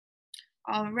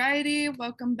Alrighty,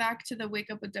 welcome back to the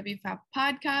Wake Up with WFAP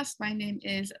podcast. My name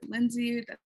is Lindsay.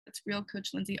 That's Real Coach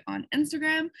Lindsay on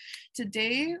Instagram.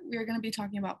 Today, we are going to be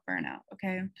talking about burnout,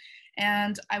 okay?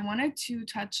 And I wanted to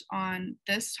touch on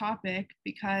this topic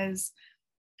because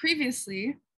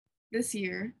previously this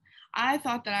year, I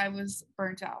thought that I was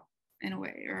burnt out in a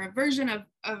way, or a version of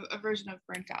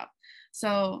burnt out.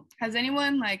 So, has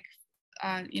anyone type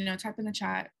in the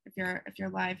chat if you're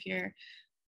live here?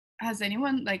 Has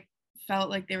anyone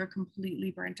felt like they were completely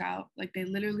burnt out, like they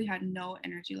literally had no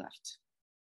energy left,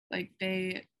 like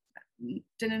they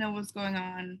didn't know what's going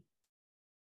on,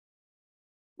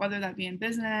 whether that be in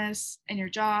business, in your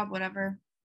job, whatever?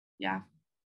 Yeah.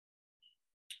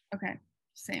 Okay.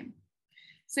 Same.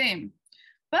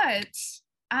 But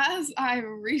as I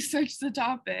researched the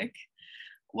topic,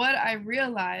 what I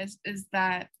realized is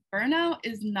that burnout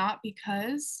is not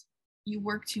because you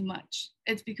work too much.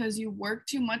 It's because you work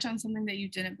too much on something that you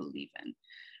didn't believe in,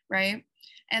 right?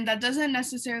 And that doesn't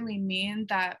necessarily mean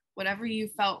that whatever you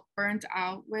felt burnt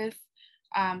out with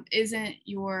isn't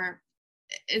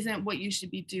what you should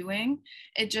be doing.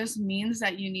 It just means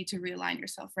that you need to realign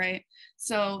yourself, right?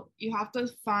 So you have to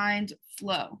find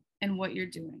flow in what you're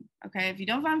doing. Okay. If you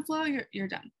don't find flow, you're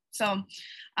done. So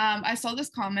I saw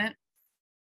this comment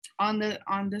on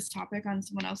this topic on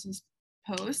someone else's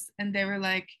post, and they were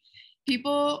like,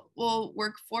 people will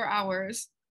work 4 hours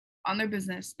on their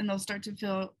business and they'll start to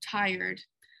feel tired.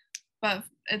 But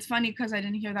it's funny because I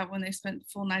didn't hear that when they spent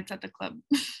full nights at the club.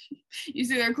 You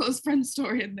see their close friend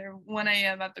story and they're 1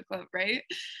 a.m. at the club, right?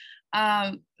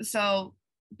 So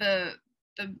the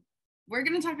we're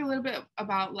going to talk a little bit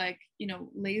about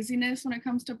laziness when it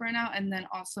comes to burnout, and then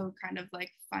also kind of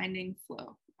like finding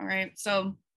flow. All right.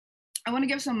 So I want to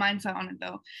give some mindset on it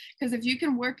though, because if you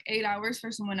can work 8 hours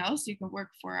for someone else, you can work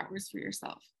 4 hours for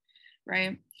yourself,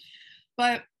 right?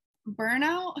 But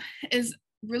burnout is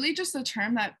really just a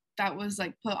term that was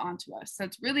like put onto us.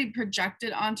 That's really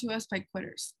projected onto us by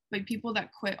quitters, by people that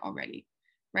quit already,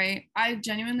 right? I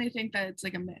genuinely think that it's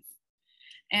like a myth.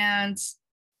 And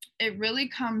it really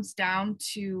comes down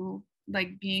to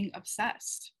like being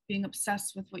obsessed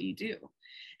with what you do.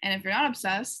 And if you're not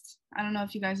obsessed, I don't know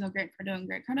if you guys know Grant Cardone.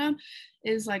 Grant Cardone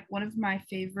is like one of my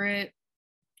favorite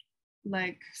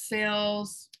like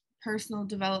sales, personal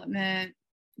development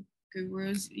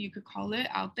gurus, you could call it,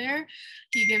 out there.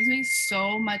 He gives me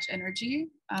so much energy.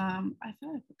 I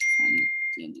feel like I put this on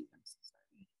D&D.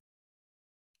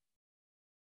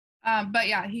 But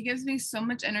yeah, he gives me so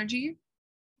much energy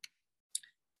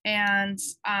and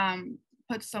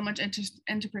puts so much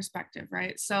into perspective,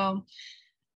 right? So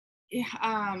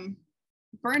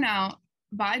burnout,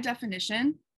 by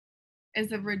definition, is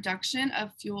the reduction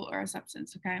of fuel or a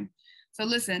substance, okay? So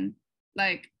listen,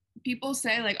 like people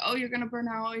say like, oh, you're gonna burn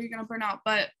out,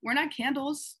 but we're not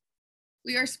candles.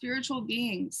 We are spiritual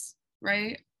beings,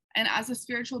 right? And as a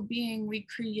spiritual being, we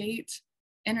create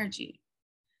energy.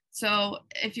 So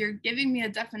if you're giving me a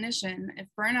definition, if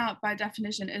burnout by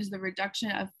definition is the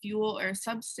reduction of fuel or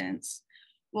substance,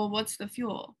 well, what's the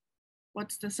fuel?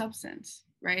 What's the substance,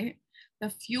 right? The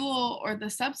fuel or the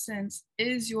substance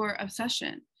is your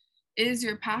obsession, is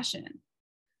your passion.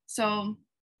 So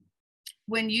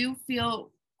when you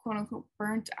feel quote unquote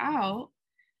burnt out,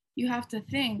 you have to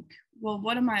think, well,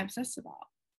 what am I obsessed about?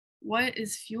 What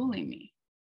is fueling me,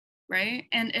 right?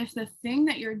 And if the thing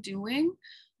that you're doing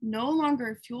no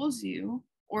longer fuels you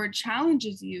or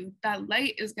challenges you, that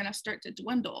light is going to start to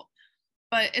dwindle.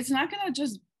 But it's not going to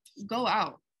just go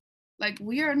out. Like,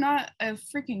 we are not a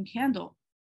freaking candle.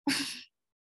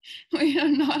 We are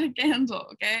not a candle,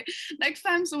 okay? Next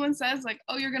time someone says like,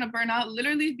 oh, you're going to burn out,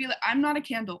 literally be like, I'm not a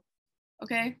candle,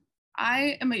 okay?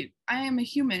 I am a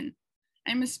human.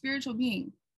 I'm a spiritual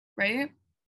being, right?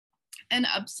 And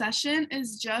obsession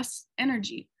is just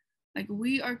energy. Like,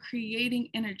 we are creating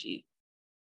energy.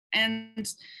 And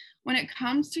when it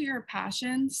comes to your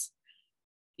passions,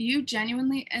 you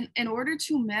genuinely, and in order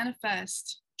to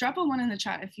manifest, drop a 1 in the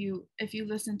chat if you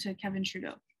listen to Kevin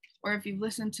Trudeau, or if you've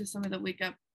listened to some of the Wake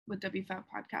Up with WFAP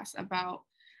podcasts about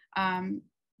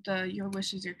the Your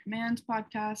Wish Is Your Command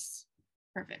podcasts.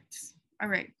 Perfect. All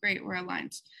right, great, we're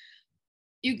aligned.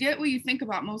 You get what you think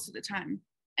about most of the time.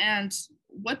 And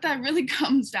what that really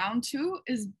comes down to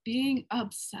is being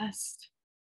obsessed.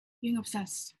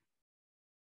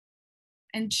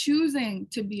 And choosing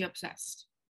to be obsessed,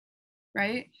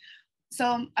 right?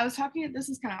 So I was talking, this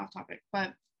is kind of off topic,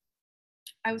 but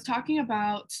I was talking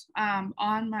about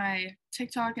on my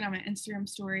TikTok and on my Instagram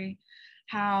story,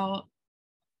 how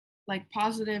like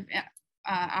positive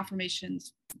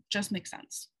affirmations just make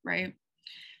sense, right?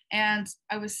 And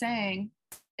I was saying,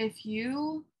 if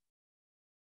you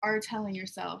are telling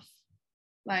yourself,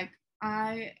 Like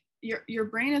your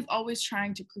brain is always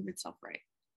trying to prove itself right.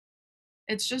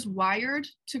 It's just wired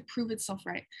to prove itself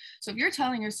right. So if you're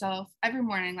telling yourself every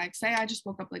morning, like say I just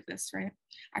woke up like this, right?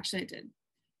 Actually I did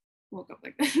woke up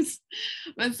like this.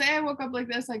 But say I woke up like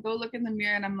this, I go look in the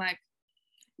mirror and I'm like,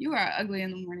 you are ugly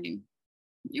in the morning.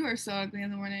 You are so ugly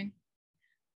in the morning.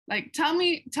 Like tell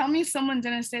me someone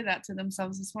didn't say that to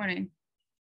themselves this morning.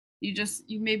 You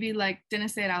maybe like didn't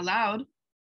say it out loud,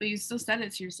 but you still said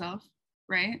it to yourself,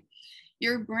 right?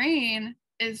 Your brain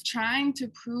is trying to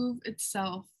prove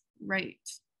itself right.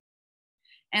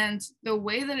 And the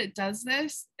way that it does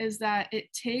this is that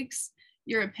it takes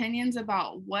your opinions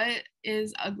about what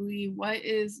is ugly, what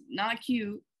is not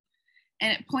cute,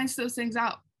 and it points those things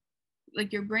out.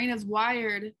 Like your brain is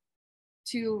wired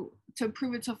to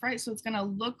prove itself right, so it's going to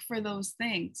look for those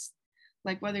things,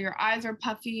 like whether your eyes are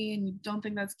puffy and you don't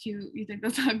think that's cute, you think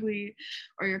that's ugly,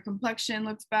 or your complexion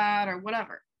looks bad or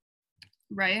whatever,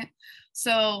 right?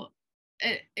 So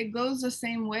it goes the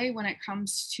same way when it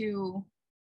comes to,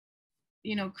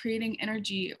 you know, creating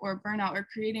energy or burnout or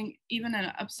creating even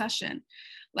an obsession.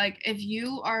 Like if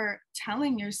you are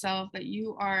telling yourself that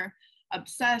you are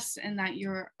obsessed and that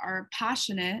you are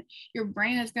passionate, your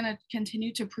brain is going to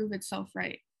continue to prove itself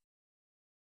right.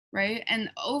 Right?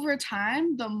 And over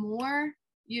time, the more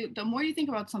you think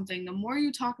about something, the more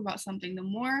you talk about something, the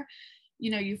more,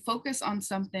 you know, you focus on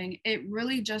something, it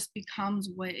really just becomes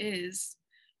what is,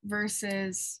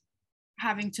 versus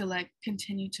having to like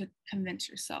continue to convince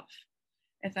yourself,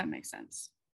 if that makes sense,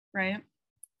 right?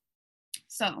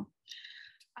 So,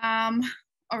 all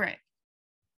right.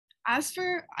 As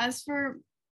for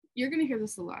you're gonna hear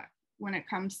this a lot when it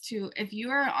comes to, if you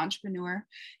are an entrepreneur,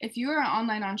 if you are an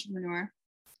online entrepreneur,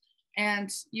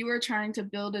 and you are trying to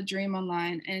build a dream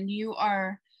online, and you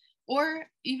are, or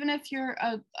even if you're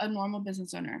a normal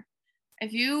business owner,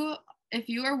 if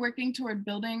you are working toward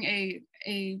building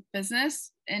a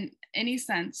business in any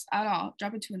sense at all,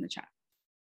 drop a 2 in the chat.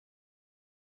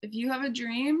 If you have a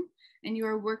dream and you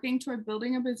are working toward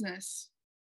building a business,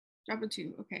 drop a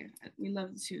 2. Okay, we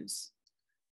love the 2s.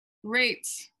 Great,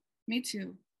 me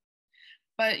too.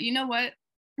 But you know what?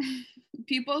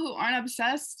 People who aren't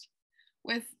obsessed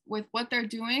with what they're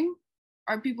doing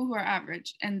are people who are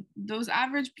average, and those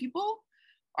average people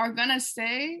are gonna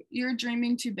say you're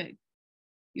dreaming too big,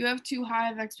 you have too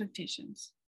high of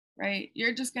expectations, right?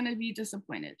 You're just gonna be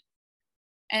disappointed,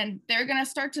 and they're gonna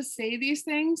start to say these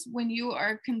things when you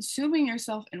are consuming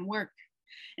yourself in work.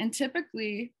 And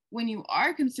typically when you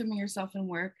are consuming yourself in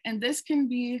work, and this can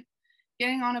be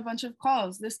getting on a bunch of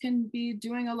calls, this can be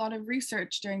doing a lot of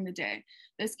research during the day,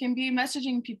 this can be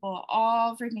messaging people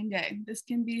all freaking day, this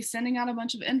can be sending out a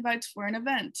bunch of invites for an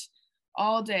event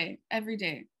all day, every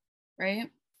day, right?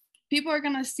 People are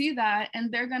gonna see that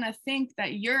and they're gonna think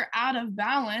that you're out of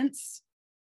balance,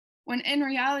 when in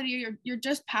reality you're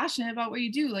just passionate about what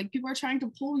you do. Like people are trying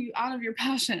to pull you out of your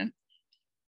passion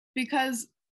because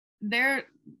they're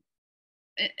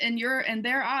in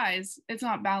their eyes, it's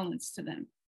not balanced to them.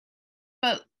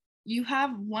 But you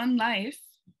have one life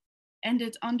and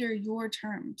it's under your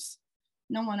terms,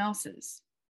 no one else's.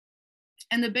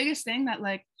 And the biggest thing that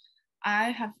like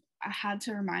I had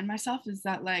to remind myself is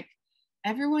that like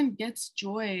everyone gets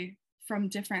joy from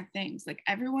different things. Like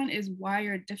everyone is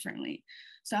wired differently.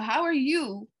 So how are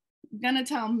you gonna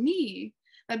tell me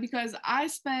that because I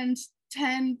spend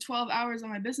 10, 12 hours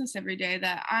on my business every day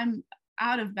that I'm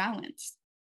out of balance?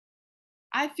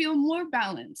 I feel more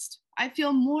balanced. I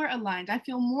feel more aligned. I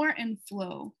feel more in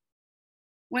flow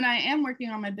when I am working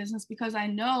on my business, because I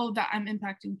know that I'm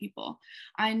impacting people.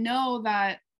 I know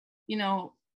that, you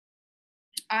know,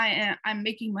 I'm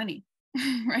making money,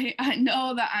 right? I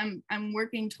know that I'm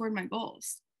working toward my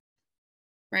goals,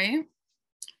 right?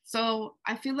 So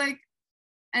I feel like,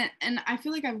 and I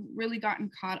feel like I've really gotten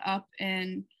caught up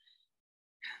in,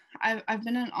 I've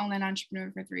been an online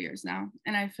entrepreneur for 3 years now,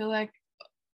 and I feel like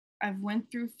I've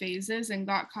went through phases and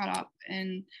got caught up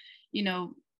in, you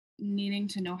know, needing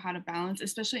to know how to balance,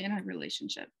 especially in a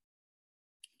relationship.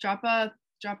 Drop a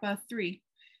 3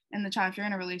 in the chat if you're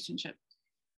in a relationship.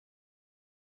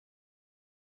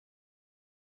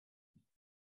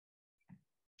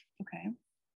 Okay.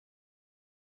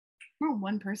 We're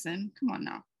one person. Come on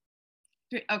now.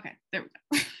 3. Okay, there we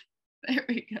go. There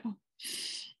we go.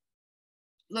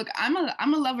 Look, I'm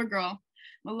a lover girl.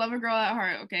 I'm a lover girl at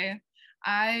heart, okay?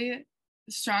 I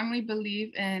strongly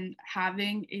believe in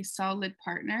having a solid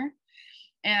partner,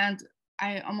 and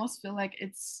I almost feel like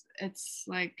it's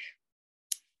like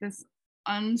this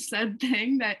unsaid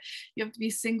thing that you have to be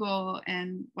single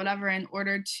and whatever in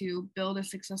order to build a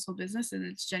successful business, and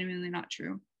it's genuinely not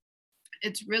true.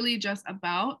 It's really just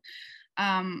about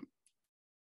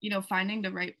finding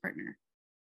the right partner,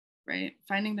 right?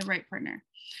 Finding the right partner.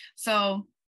 So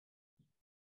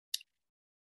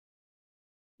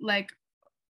like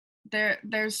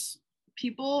there's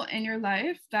people in your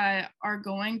life that are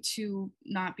going to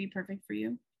not be perfect for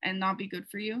you and not be good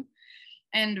for you.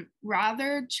 And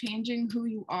rather changing who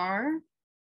you are,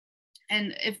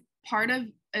 and if part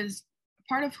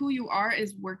of who you are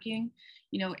is working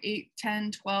 8,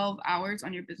 10, 12 hours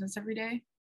on your business every day,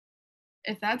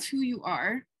 if that's who you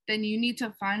are, then you need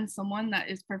to find someone that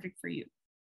is perfect for you,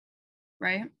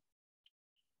 right?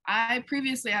 I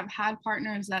previously have had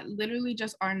partners that literally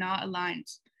just are not aligned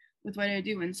with what I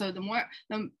do. And so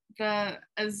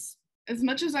as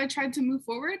much as I tried to move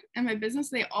forward in my business,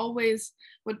 they always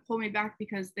would pull me back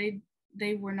because they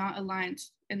were not aligned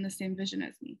in the same vision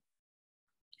as me,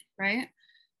 right?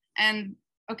 And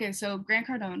okay, so Grant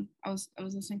Cardone, I was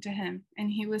listening to him,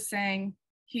 and he was saying,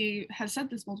 he has said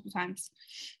this multiple times,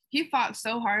 he fought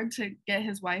so hard to get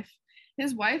his wife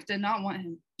did not want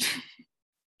him.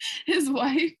 His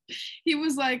wife, he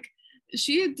was like,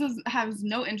 she has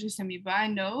no interest in me, but I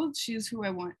know she's who I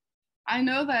want. I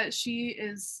know that she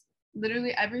is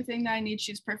literally everything that I need.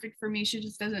 She's perfect for me. She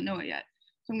just doesn't know it yet.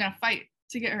 So I'm going to fight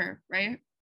to get her, right?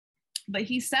 But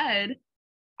he said,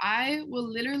 I will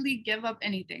literally give up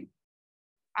anything.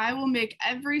 I will make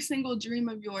every single dream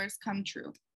of yours come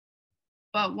true.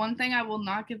 But one thing I will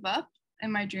not give up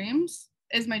in my dreams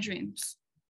is my dreams,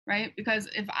 right? Because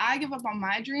if I give up on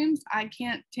my dreams, I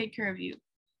can't take care of you,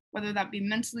 whether that be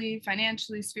mentally,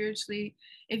 financially, spiritually.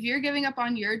 If you're giving up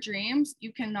on your dreams,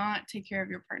 you cannot take care of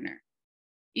your partner.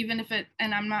 Even if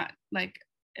and I'm not like,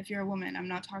 if you're a woman, I'm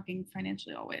not talking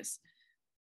financially always,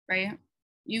 right?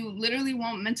 You literally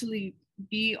won't mentally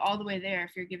be all the way there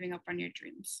if you're giving up on your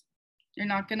dreams. You're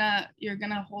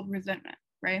gonna hold resentment,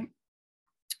 right?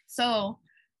 So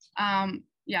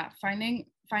finding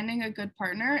a good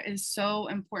partner is so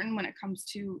important when it comes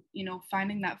to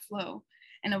finding that flow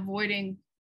and avoiding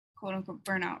quote unquote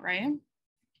burnout, right?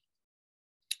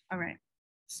 All right,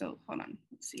 so hold on,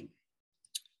 let's see.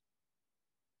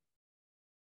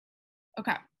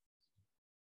 Okay,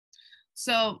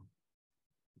 so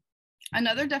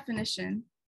another definition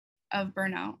of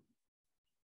burnout,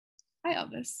 hi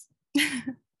Elvis.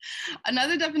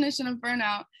 Another definition of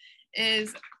burnout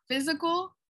is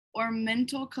physical or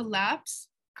mental collapse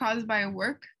caused by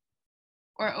work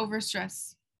or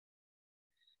overstress.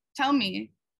 Tell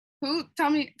me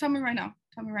right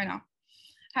now.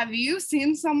 Have you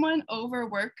seen someone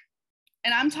overwork?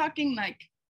 And I'm talking like,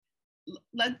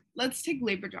 let's take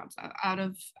labor jobs out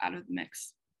of the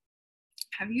mix.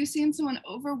 Have you seen someone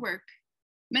overwork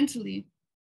mentally?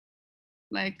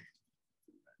 Like,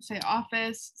 say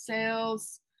office,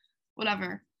 sales,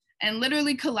 whatever, and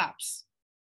literally collapse?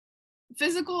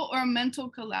 Physical or mental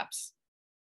collapse?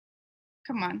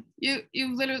 Come on, you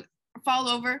literally fall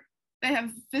over. They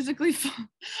have physically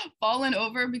fallen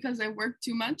over because they work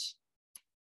too much.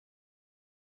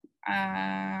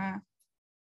 I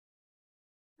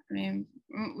mean,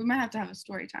 we might have to have a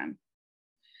story time.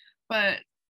 But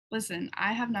listen,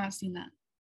 I have not seen that.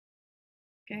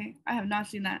 Okay, I have not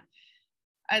seen that.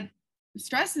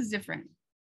 Stress is different,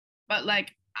 but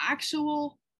like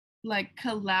actual like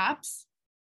collapse,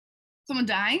 someone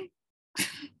dying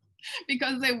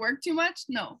because they work too much?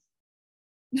 No.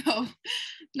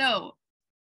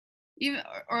 Even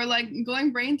or like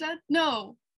going brain dead?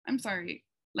 No, I'm sorry.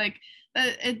 Like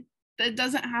that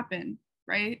doesn't happen,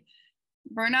 right?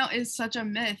 Burnout is such a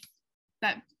myth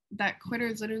that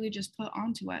quitters literally just put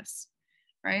onto us,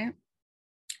 right?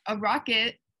 A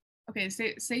rocket, okay,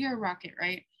 say you're a rocket,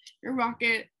 right? You're a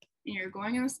rocket and you're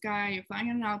going in the sky, you're flying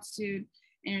at an altitude,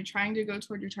 and you're trying to go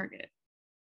toward your target,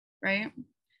 right?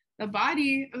 The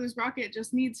body of this rocket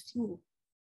just needs fuel,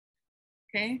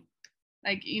 okay?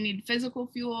 Like you need physical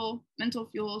fuel, mental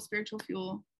fuel, spiritual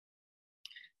fuel.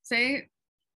 Say,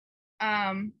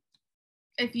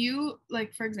 if you,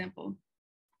 like, for example,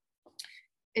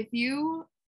 if you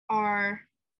are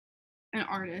an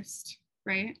artist,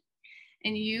 right?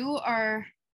 And you are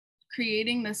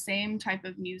creating the same type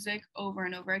of music over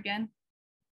and over again,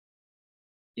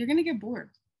 you're gonna get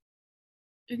bored.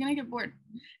 You're gonna get bored.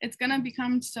 It's gonna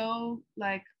become so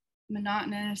like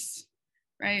monotonous,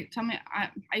 right? Tell me, I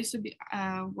used to be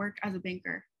work as a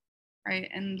banker, right?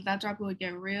 And that job would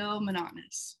get real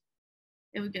monotonous.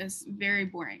 It would get very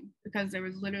boring because there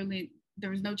was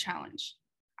no challenge.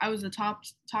 I was the top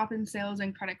in sales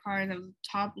and credit cards. I was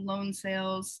top loan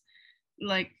sales.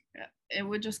 Like it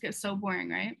would just get so boring,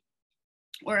 right?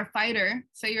 Or a fighter,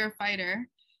 say you're a fighter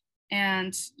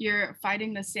and you're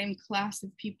fighting the same class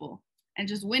of people and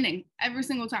just winning every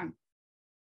single time.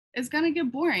 It's gonna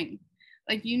get boring.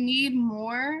 Like you need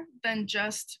more than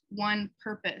just one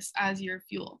purpose as your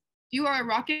fuel. If you are a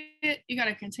rocket, you got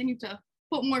to continue to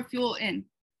put more fuel in,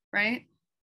 right?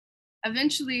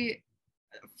 Eventually,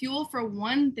 fuel for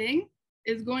one thing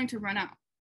is going to run out.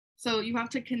 So you have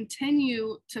to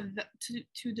continue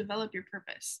to develop your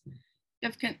purpose. You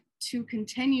have to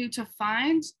continue to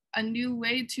find a new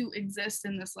way to exist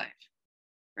in this life,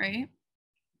 right?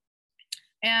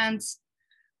 And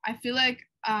I feel like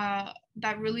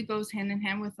that really goes hand in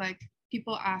hand with like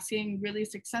people asking really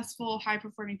successful, high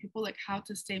performing people like how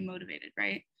to stay motivated,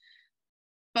 right?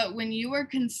 But when you are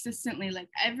consistently, like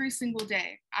every single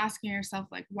day, asking yourself,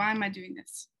 like, why am I doing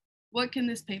this? What can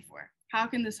this pay for? How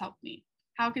can this help me?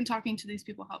 How can talking to these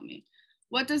people help me?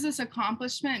 What does this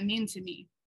accomplishment mean to me?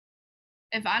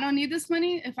 If I don't need this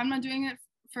money, if I'm not doing it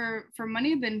for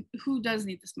money, then who does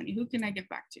need this money? Who can I give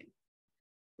back to?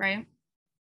 Right?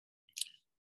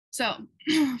 So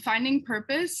finding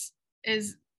purpose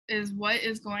is what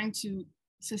is going to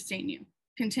sustain you,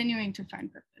 continuing to find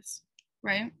purpose,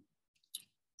 right?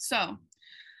 So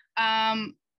I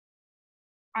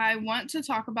want to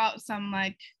talk about some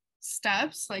like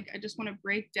steps. Like I just want to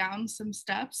break down some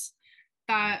steps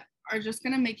that are just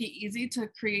going to make it easy to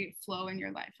create flow in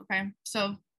your life. Okay.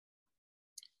 So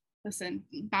listen,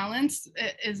 balance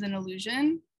is an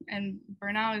illusion and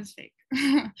burnout is fake,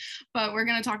 but we're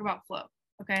going to talk about flow.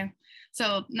 Okay.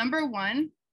 So number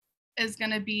one is going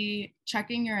to be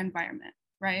checking your environment,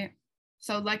 right?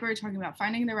 So like we were talking about,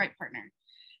 finding the right partner.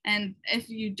 And if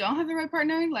you don't have the right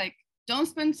partner, like don't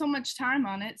spend so much time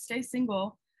on it, stay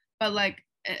single. But like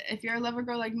if you're a lover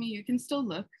girl like me, you can still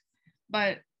look,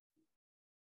 but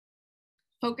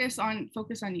focus on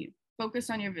you, focus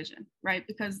on your vision, right?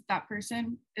 Because that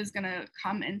person is gonna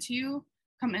come into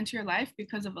your life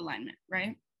because of alignment,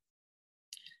 right?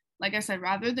 Like I said,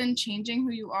 rather than changing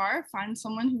who you are, find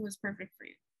someone who is perfect for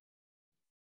you.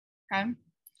 Okay.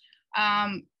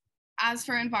 As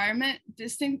for environment,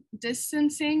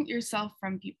 distancing yourself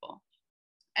from people.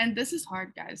 And this is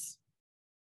hard, guys.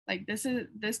 Like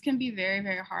this can be very,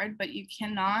 very hard, but you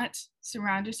cannot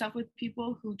surround yourself with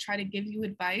people who try to give you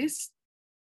advice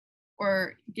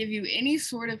or give you any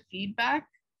sort of feedback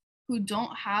who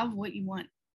don't have what you want.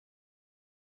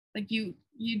 Like you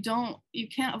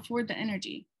can't afford the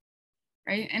energy,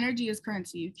 right? Energy is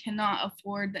currency. You cannot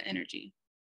afford the energy.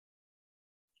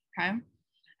 Okay.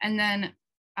 And then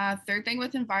third thing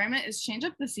with environment is change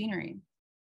up the scenery.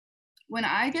 When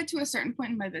I get to a certain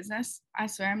point in my business, I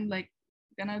swear I'm like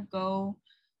gonna go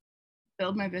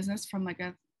build my business from like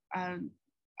a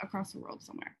across the world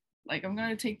somewhere. Like I'm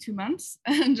gonna take 2 months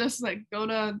and just like go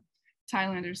to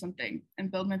Thailand or something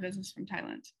and build my business from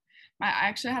Thailand. I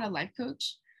actually had a life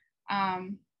coach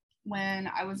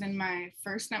when I was in my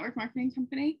first network marketing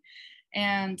company,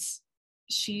 and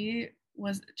she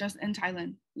was just in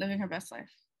Thailand living her best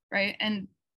life, right? And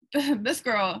this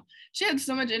girl, she had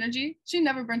so much energy. She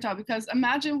never burnt out, because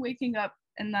imagine waking up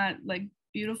in that like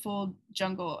beautiful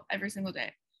jungle every single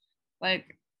day.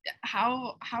 Like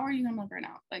how are you gonna burn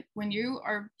out? Like when you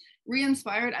are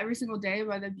re-inspired every single day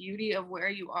by the beauty of where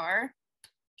you are,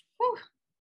 whew,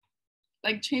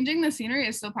 like changing the scenery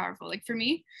is so powerful. Like for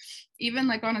me, even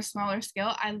like on a smaller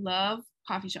scale, I love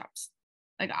coffee shops.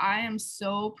 Like I am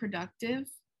so productive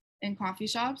in coffee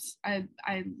shops. I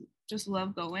just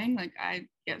love going. Like I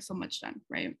get so much done,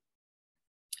 right?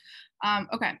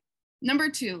 Okay. Number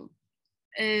 2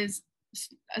 is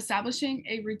establishing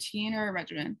a routine or a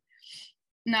regimen.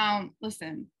 Now,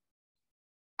 listen,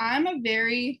 I'm a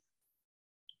very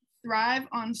thrive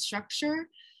on structure,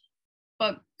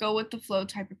 but go with the flow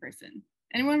type of person.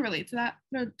 Anyone relate to that?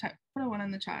 Put a 1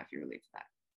 in the chat if you relate to that.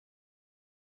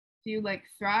 Do you like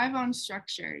thrive on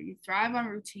structure? You thrive on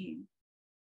routine,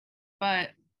 but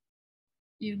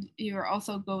you are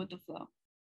also go with the flow.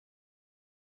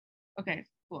 Okay,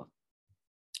 cool.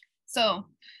 So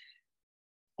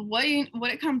what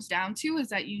it comes down to is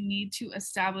that you need to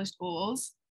establish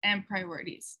goals and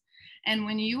priorities. And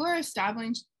when you are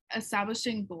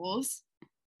establishing goals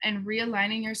and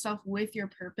realigning yourself with your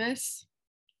purpose,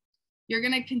 you're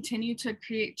going to continue to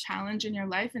create challenge in your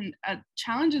life. And a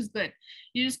challenge is good.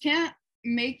 You just can't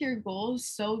make your goals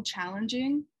so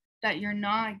challenging that you're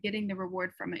not getting the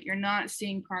reward from it. You're not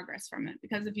seeing progress from it.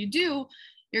 Because if you do,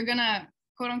 you're going to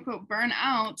quote unquote burn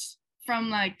out from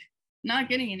like not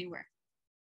getting anywhere.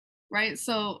 Right?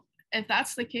 So if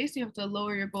that's the case, you have to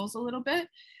lower your goals a little bit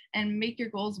and make your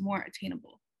goals more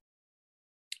attainable.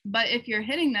 But if you're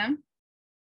hitting them,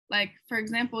 like for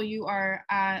example, you are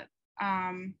at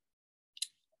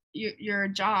your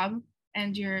job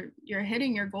and you're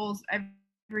hitting your goals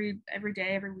every day,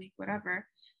 every week, whatever,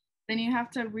 then you have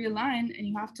to realign and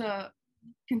you have to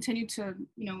continue to,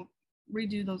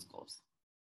 redo those goals.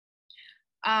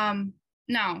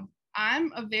 Now,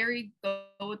 I'm a very go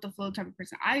with the flow type of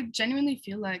person. I genuinely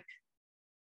feel like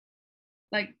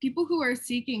people who are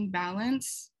seeking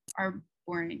balance are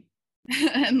boring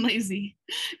and lazy,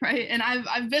 right? And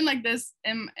I've been like this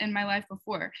in my life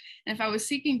before. And if I was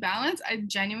seeking balance,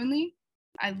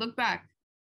 I look back,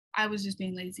 I was just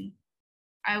being lazy.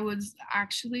 I was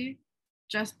actually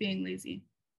just being lazy,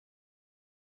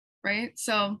 right?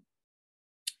 So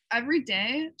every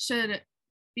day should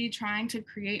be trying to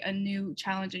create a new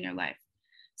challenge in your life.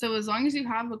 So as long as you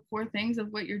have the core things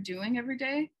of what you're doing every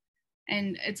day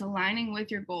and it's aligning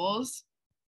with your goals,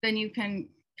 then you can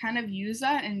kind of use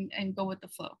that and go with the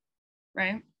flow,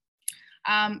 right?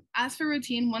 As for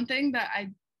routine, one thing that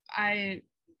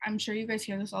I'm sure you guys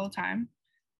hear this all the time,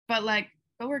 but like,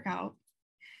 go work out.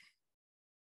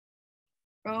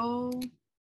 Go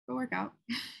work out.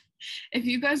 If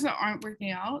you guys aren't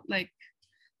working out, like,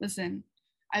 listen,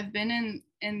 I've been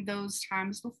in those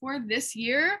times before. This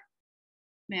year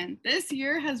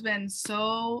has been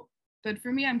so good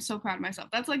for me. I'm so proud of myself.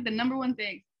 That's like the number one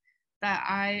thing that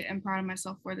I am proud of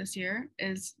myself for this year,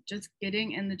 is just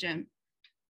getting in the gym.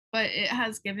 But it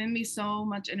has given me so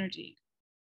much energy,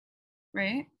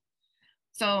 right?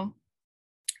 So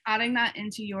adding that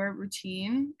into your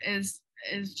routine is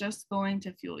just going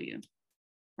to fuel you,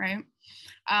 right?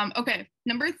 Okay,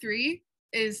 number 3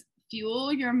 is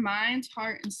fuel your mind,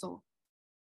 heart, and soul.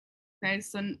 Okay,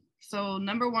 so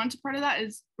number 1 part of that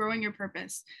is growing your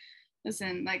purpose.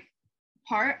 Listen, like,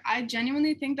 I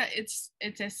genuinely think that it's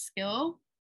a skill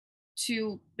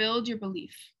to build your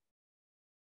belief,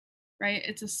 right?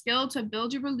 It's a skill to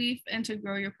build your belief and to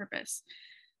grow your purpose.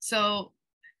 So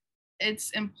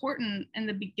it's important in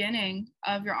the beginning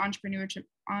of your entrepreneurship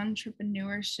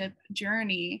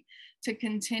journey to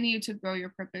continue to grow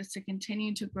your purpose, to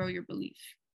continue to grow your belief,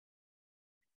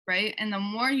 right? And the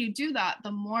more you do that,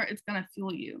 the more it's going to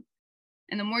fuel you.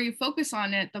 And the more you focus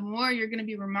on it, the more you're going to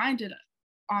be reminded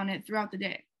on it throughout the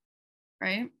day,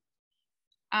 right?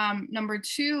 Number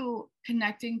 2,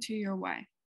 connecting to your why,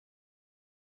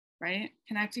 right?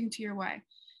 Connecting to your why.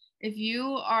 If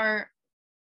you are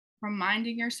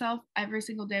reminding yourself every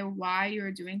single day why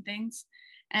you're doing things,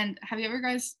 and have you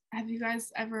guys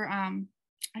ever,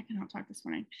 I cannot talk this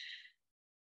morning,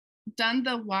 done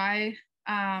the why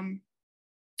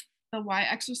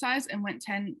exercise and went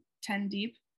 10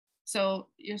 deep? So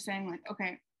you're saying like,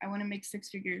 okay, I want to make 6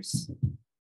 figures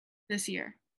this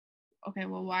year. Okay,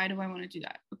 well, why do I want to do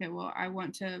that? Okay, well, I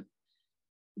want to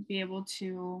be able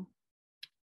to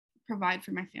provide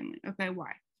for my family. Okay,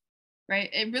 why? Right?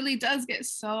 It really does get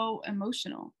so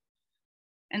emotional.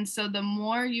 And so the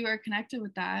more you are connected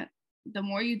with that, the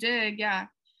more you dig,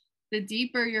 the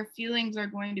deeper your feelings are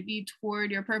going to be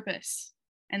toward your purpose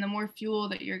and the more fuel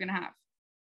that you're going to have.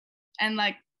 And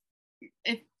like,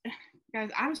 if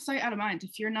guys, out of sight, out of mind,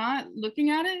 if you're not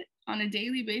looking at it on a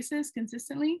daily basis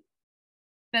consistently,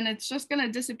 then it's just going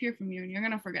to disappear from you and you're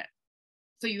going to forget.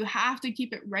 So you have to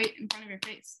keep it right in front of your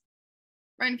face,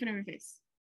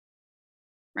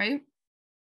 right?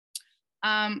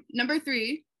 Number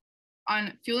 3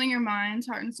 on fueling your mind,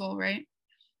 heart, and soul, right,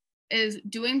 is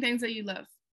doing things that you love.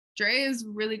 Dre is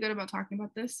really good about talking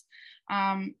about this,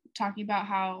 talking about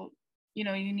how, you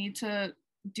need to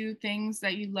do things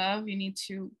that you love. You need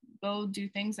to go do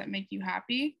things that make you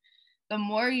happy. The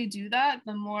more you do that,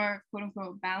 the more quote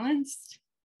unquote balanced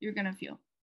you're going to feel,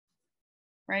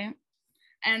 right?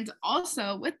 And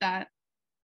also with that,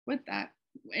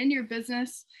 in your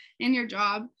business, in your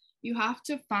job, you have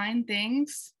to find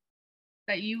things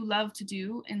that you love to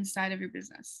do inside of your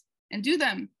business and do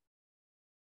them.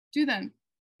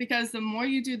 Because the more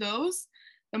you do those,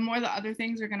 the more the other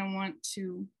things you're going to want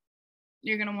to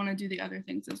do the other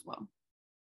things as well,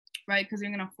 right? Because you're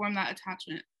going to form that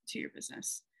attachment to your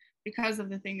business because of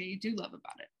the thing that you do love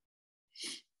about it.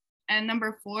 And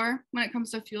number 4, when it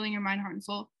comes to fueling your mind, heart, and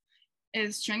soul,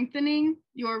 is strengthening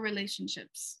your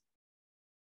relationships,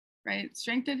 right?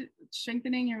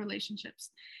 Strengthening your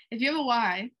relationships. If you have a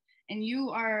why and you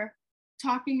are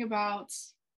talking about,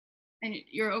 and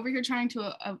you're over here trying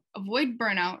to avoid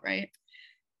burnout, right?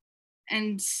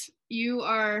 And you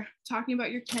are talking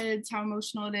about your kids, how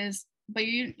emotional it is, but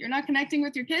you're not connecting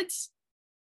with your kids.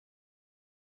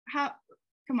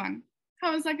 Come on,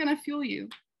 how is that going to fuel you,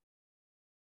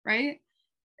 right?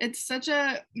 It's such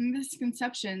a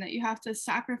misconception that you have to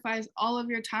sacrifice all of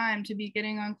your time to be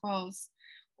getting on calls,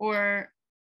 or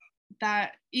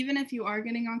that even if you are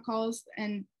getting on calls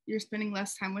and you're spending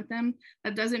less time with them,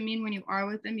 that doesn't mean when you are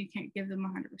with them, you can't give them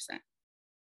 100%,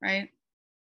 right?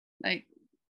 Like,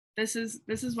 this is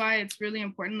why it's really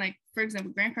important. Like, for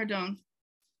example, Grant Cardone,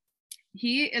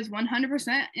 He is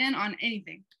 100% in on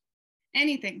anything.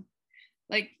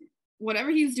 Like whatever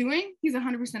he's doing, he's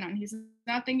 100% on. He's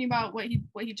not thinking about what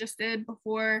he just did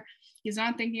before. He's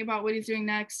not thinking about what he's doing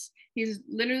next. He's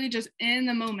literally just in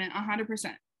the moment,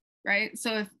 100%. Right?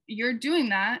 So if you're doing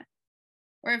that,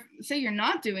 or if say you're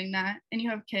not doing that and you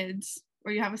have kids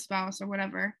or you have a spouse or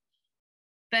whatever,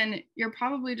 then you're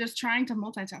probably just trying to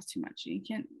multitask too much. You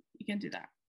can't do that.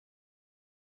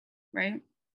 Right?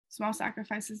 Small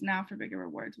sacrifices now for bigger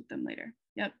rewards with them later.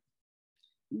 Yep.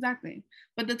 Exactly.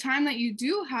 But the time that you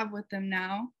do have with them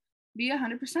now, be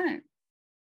 100%.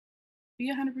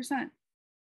 Be 100%.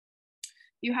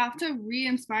 You have to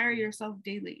re-inspire yourself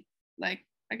daily. Like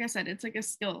I said, it's like a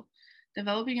skill.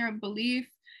 Developing your belief,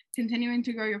 continuing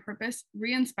to grow your purpose,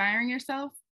 re-inspiring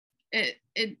yourself,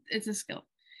 it's a skill.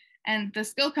 And the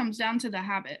skill comes down to the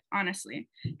habit, honestly.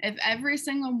 If every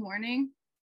single morning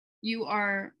you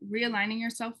are realigning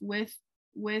yourself with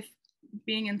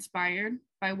being inspired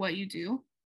by what you do,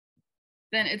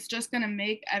 then it's just going to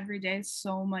make every day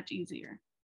so much easier,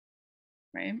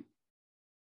 right?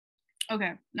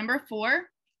 Okay, number 4,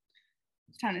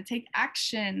 it's time to take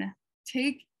action.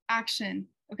 Take action,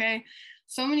 okay?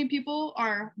 So many people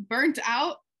are burnt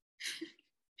out.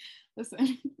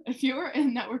 Listen, if you're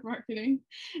in network marketing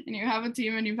and you have a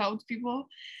team and you've helped people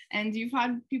and you've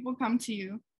had people come to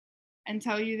you and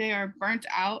tell you they are burnt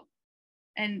out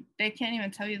and they can't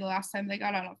even tell you the last time they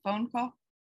got on a phone call,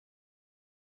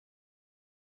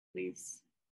 please,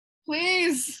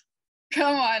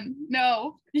 come on.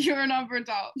 No, you are not burnt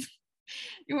out.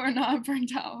 You are not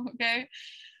burnt out, okay?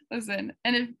 Listen,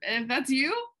 and if that's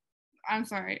you, I'm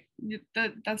sorry.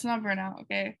 That's not burnout,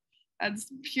 okay?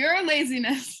 That's pure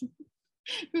laziness.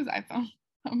 Whose iPhone?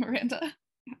 Oh, Miranda.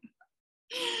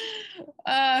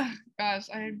 Gosh,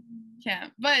 I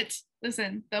can't. But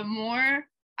listen, the more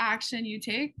action you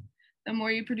take, the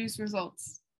more you produce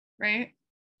results, right?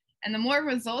 And the more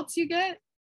results you get,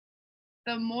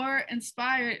 the more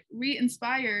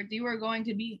re-inspired you are going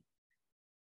to be.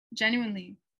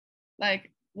 Genuinely.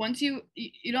 Like once you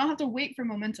don't have to wait for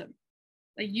momentum.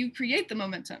 Like you create the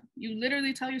momentum. You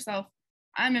literally tell yourself,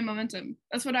 I'm in momentum.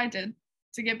 That's what I did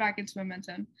to get back into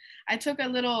momentum. I took a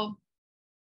little,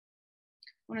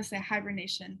 I want to say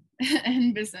hibernation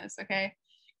in business, okay?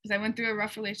 Because I went through a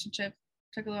rough relationship,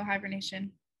 took a little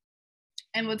hibernation.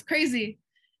 And what's crazy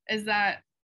is that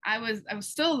I was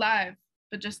still alive,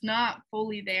 but just not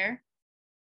fully there.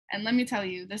 And let me tell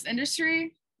you, this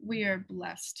industry, we are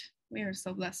blessed. We are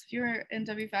so blessed. If you're in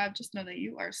W5, just know that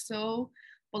you are so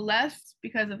blessed,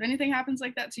 because if anything happens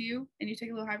like that to you and you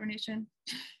take a little hibernation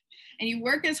and you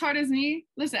work as hard as me,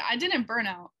 listen, I didn't burn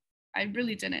out. I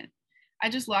really didn't. I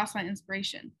just lost my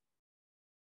inspiration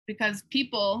because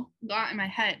people got in my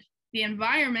head. The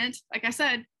environment, like I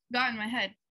said, got in my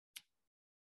head,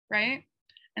 right?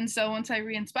 And so once I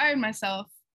re-inspired myself,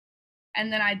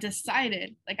 and then I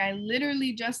decided, like I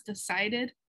literally just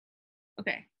decided,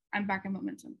 okay, I'm back in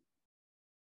momentum.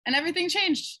 And everything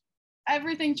changed.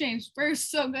 Everything changed. We're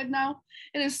so good now.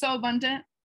 It is so abundant,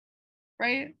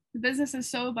 right? The business is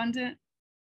so abundant.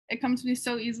 It comes to me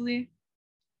so easily.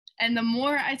 And the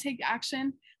more I take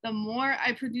action, the more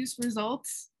I produce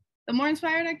results, the more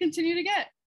inspired I continue to get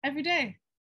every day,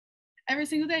 every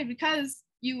single day, because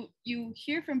you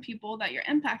hear from people that you're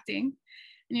impacting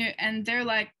and they're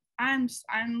like, I'm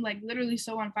like literally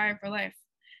so on fire for life.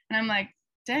 And I'm like,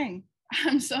 dang,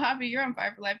 I'm so happy you're on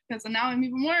fire for life, because now I'm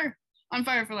even more on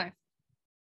fire for life.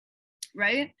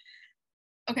 Right?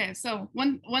 Okay, so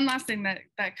one last thing that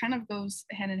kind of goes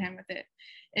hand in hand with it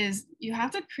is you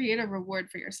have to create a reward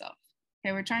for yourself.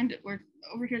 Okay, we're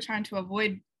over here trying to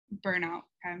avoid burnout.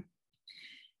 Okay,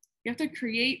 you have to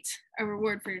create a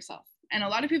reward for yourself. And a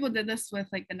lot of people did this with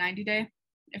like the 90-day,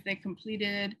 if they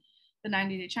completed the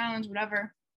 90-day challenge,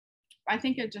 whatever. I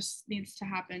think it just needs to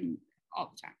happen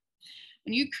all the time.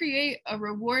 When you create a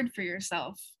reward for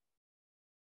yourself,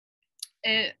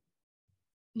 it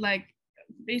like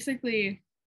basically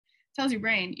tells your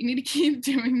brain, you need to keep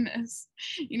doing this.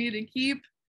 You need to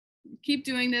keep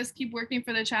doing this, keep working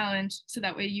for the challenge, so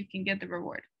that way you can get the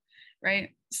reward, right?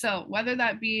 So whether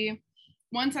that be,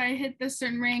 once I hit this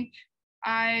certain rank,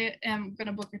 I am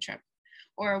gonna book a trip.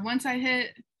 Or once I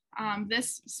hit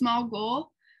this small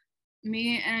goal,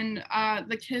 me and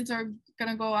the kids are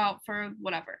gonna go out for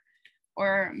whatever.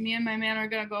 Or me and my man are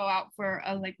gonna go out for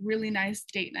a like really nice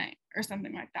date night or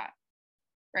something like that,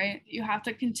 right? You have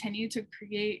to continue to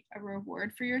create a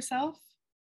reward for yourself.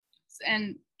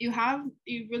 And you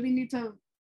really need to,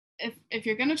 if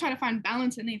you're gonna try to find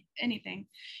balance in anything,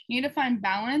 you need to find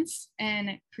balance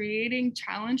in creating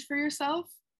challenge for yourself,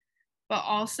 but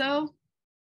also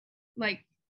like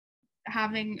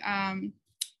having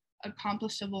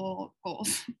accomplishable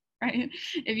goals, right?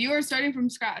 If you are starting from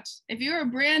scratch, if you are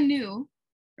brand new,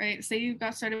 right? Say you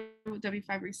got started with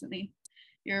W5 recently,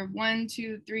 you're 1,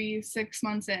 2, 3, 6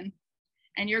 months in,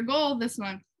 and your goal this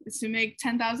month is to make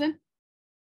 10,000.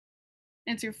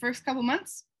 It's your first couple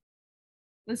months.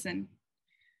 Listen,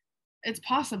 it's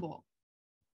possible,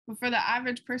 but for the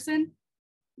average person,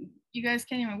 you guys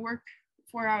can't even work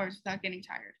 4 hours without getting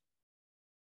tired,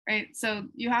 right? So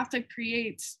you have to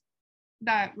create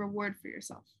that reward for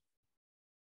yourself.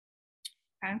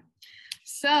 Okay,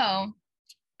 so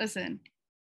listen,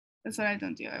 that's what I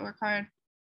don't do. I work hard,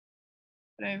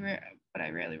 but I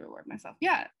rarely reward myself.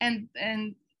 Yeah, and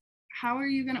how are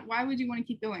you gonna? Why would you want to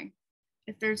keep going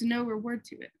if there's no reward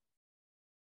to it?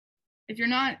 If you're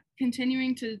not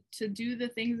continuing to do the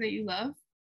things that you love,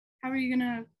 how are you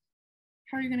gonna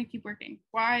keep working?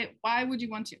 Why would you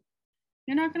want to?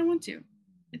 You're not gonna want to.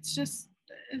 It's just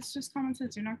common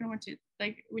sense. You're not gonna want to.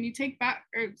 Like when you take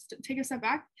a step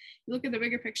back, you look at the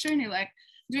bigger picture and you're like,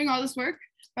 I'm doing all this work,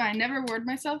 but I never reward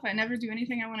myself. I never do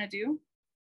anything I want to do.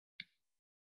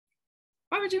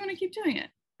 Why would you want to keep doing it,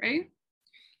 right?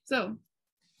 So,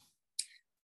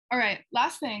 all right,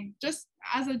 last thing, just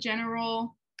as a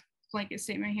general blanket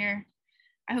statement here,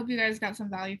 I hope you guys got some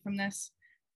value from this.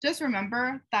 Just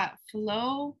remember that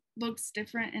flow looks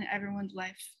different in everyone's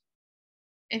life.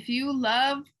 If you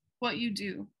love what you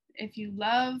do, if you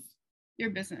love your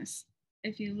business,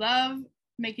 if you love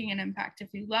making an impact, if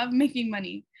you love making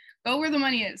money, go where the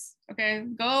money is, okay?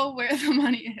 Go where the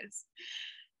money is.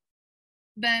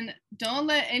 Then don't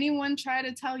let anyone try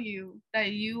to tell you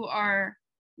that you are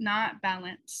not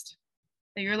balanced,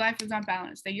 that your life is not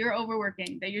balanced, that you're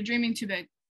overworking, that you're dreaming too big.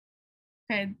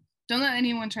 Okay, don't let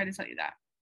anyone try to tell you that.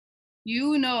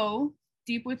 You know,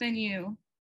 deep within you,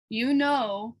 you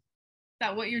know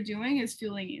that what you're doing is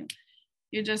fueling you.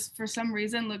 You're just, for some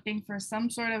reason, looking for some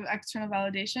sort of external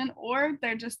validation, or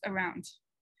they're just around,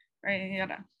 right? You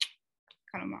gotta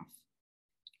cut them off,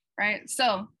 right?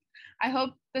 So I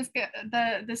hope this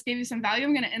gave you some value.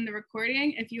 I'm gonna end the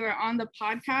recording. If you are on the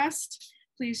podcast,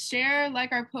 please share,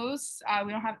 like our posts.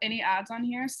 We don't have any ads on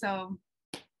here, so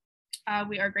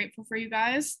we are grateful for you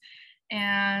guys,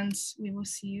 and we will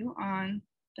see you on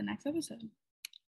the next episode.